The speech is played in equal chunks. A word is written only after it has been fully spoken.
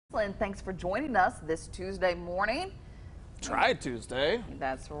and thanks for joining us this Tuesday morning. Try Tuesday.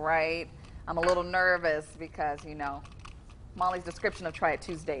 That's right. I'm a little nervous because, Molly's description of Try It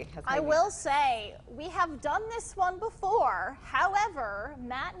Tuesday has made I me... will say, we have done this one before. However,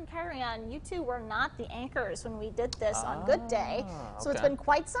 Matt and Carrie-Ann, you two were not the anchors when we did this on Good Day. So it's been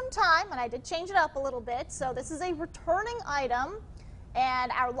quite some time, and I did change it up a little bit. So this is a returning item,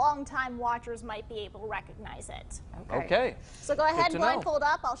 and our longtime watchers might be able to recognize it. Okay. So go ahead, blindfold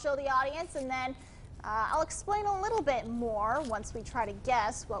up. I'll show the audience, and then I'll explain a little bit more once we try to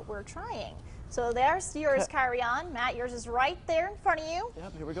guess what we're trying. So there's yours, Carrie-Ann. Matt, yours is right there in front of you.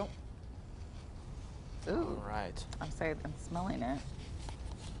 Yep, here we go. Ooh. All right. I'm smelling it.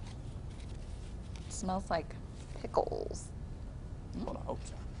 It smells like pickles. Hold on, hope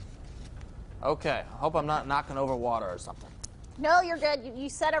so. Okay, I hope I'm not knocking over water or something. No, you're good. You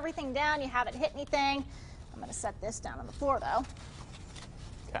set everything down. You haven't hit anything. I'm going to set this down on the floor, though.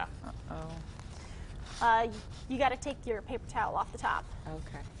 Okay. Uh-oh. You got to take your paper towel off the top.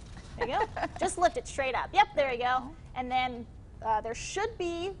 Okay. There you go. Just lift it straight up. Yep, there you go. And then there should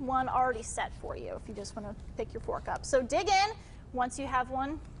be one already set for you if you just want to pick your fork up. So dig in once you have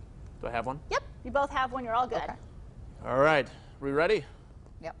one. Do I have one? Yep, you both have one. You're all good. Okay. All right. We ready?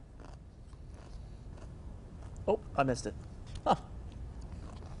 Yep. Oh, I missed it. Huh.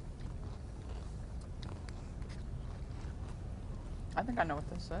 I think I know what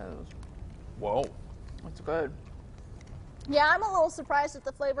this is. Whoa. It's good. Yeah, I'm a little surprised at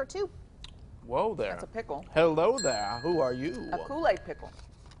the flavor, too. Whoa there. That's a pickle. Hello there. Who are you? A Kool-Aid pickle.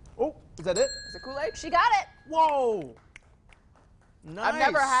 Oh, is that it? Is it Kool-Aid? She got it. Whoa. Nice. I've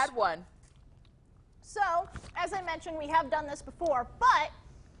never had one. So, as I mentioned, we have done this before, but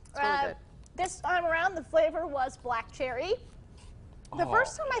It's really good. this time around, the flavor was black cherry. The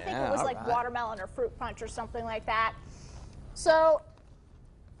first time, I think it was like watermelon or fruit punch or something like that. So,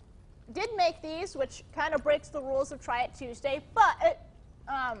 did make these, which kind of breaks the rules of Try It Tuesday, but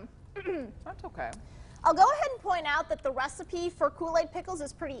That's okay. I'll go ahead and point out that the recipe for Kool-Aid Pickles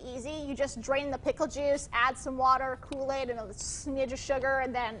is pretty easy. You just drain the pickle juice, add some water, Kool-Aid, and a smidge of sugar,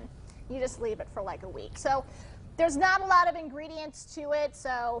 and then you just leave it for like a week. So there's not a lot of ingredients to it,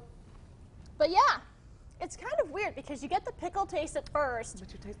 but yeah, it's kind of weird because you get the pickle taste at first,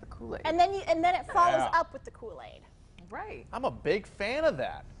 But you taste the Kool-Aid. and then it follows up with the Kool-Aid. Right. I'm a big fan of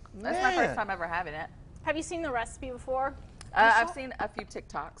that. That's my first time ever having it. Have you seen the recipe before? I've seen a few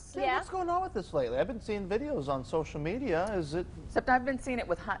TikToks. Yeah. What's going on with this lately? I've been seeing videos on social media. Is it? Except I've been seeing it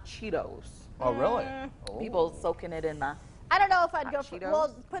with hot Cheetos. Oh, really? Oh. People soaking it in the... I don't know if I'd Hot go for, Cheetos?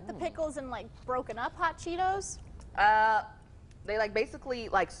 well, put the pickles in like broken up hot Cheetos. They basically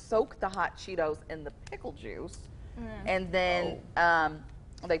soak the hot Cheetos in the pickle juice, and then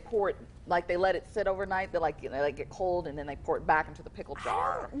they pour it, they let it sit overnight. They get cold, and then they pour it back into the pickle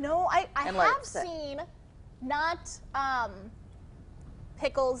jar. No, I And let it have sit. seen not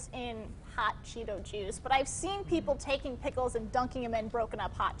pickles in hot Cheeto juice, but I've seen people taking pickles and dunking them in broken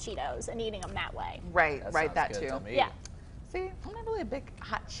up hot Cheetos and eating them that way. Right, Sounds that good too. to me. Yeah, See, I'm not really a big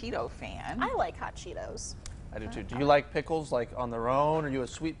hot Cheeto fan. I like hot Cheetos. I do too. Do you like pickles on their own? Are you a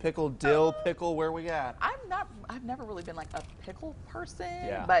sweet pickle, dill pickle? Where we at? I've never really been like a pickle person,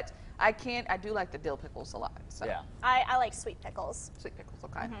 Yeah. but I do like the dill pickles a lot. So Yeah. I like sweet pickles. sweet pickles,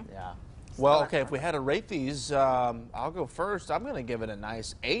 okay. Yeah. Well, okay, if we had to rate these, I'll go first. I'm going to give it a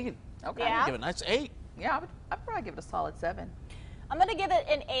nice 8. Okay. Yeah. Give it a nice 8. Yeah, I'd probably give it a solid 7. I'm going to give it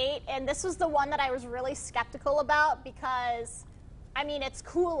an 8, and this was the one that I was really skeptical about because, I mean, it's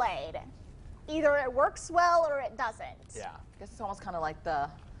Kool-Aid. Either it works well or it doesn't. Yeah. I guess it's almost kind of like the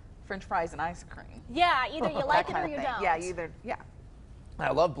French fries and ice cream. Yeah, either you like That it or kind you of thing. don't. Yeah.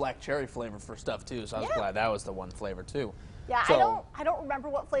 I love black cherry flavor for stuff too, so I was Yeah. glad that was the one flavor too. Yeah, So- I don't remember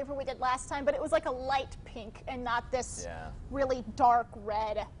what flavor we did last time, but it was like a light pink and not this Yeah. really dark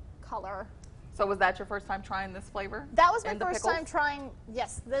red color. So was that your first time trying this flavor? That was my in the first pickles? time trying,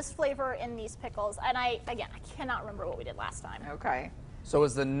 yes, this flavor in these pickles. And I cannot remember what we did last time. Okay. So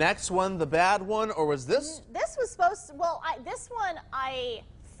was the next one the bad one, or was this? This was supposed to, well, this one I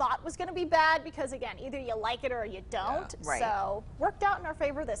thought was going to be bad because, again, either you like it or you don't. Yeah. Right. So worked out in our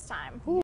favor this time.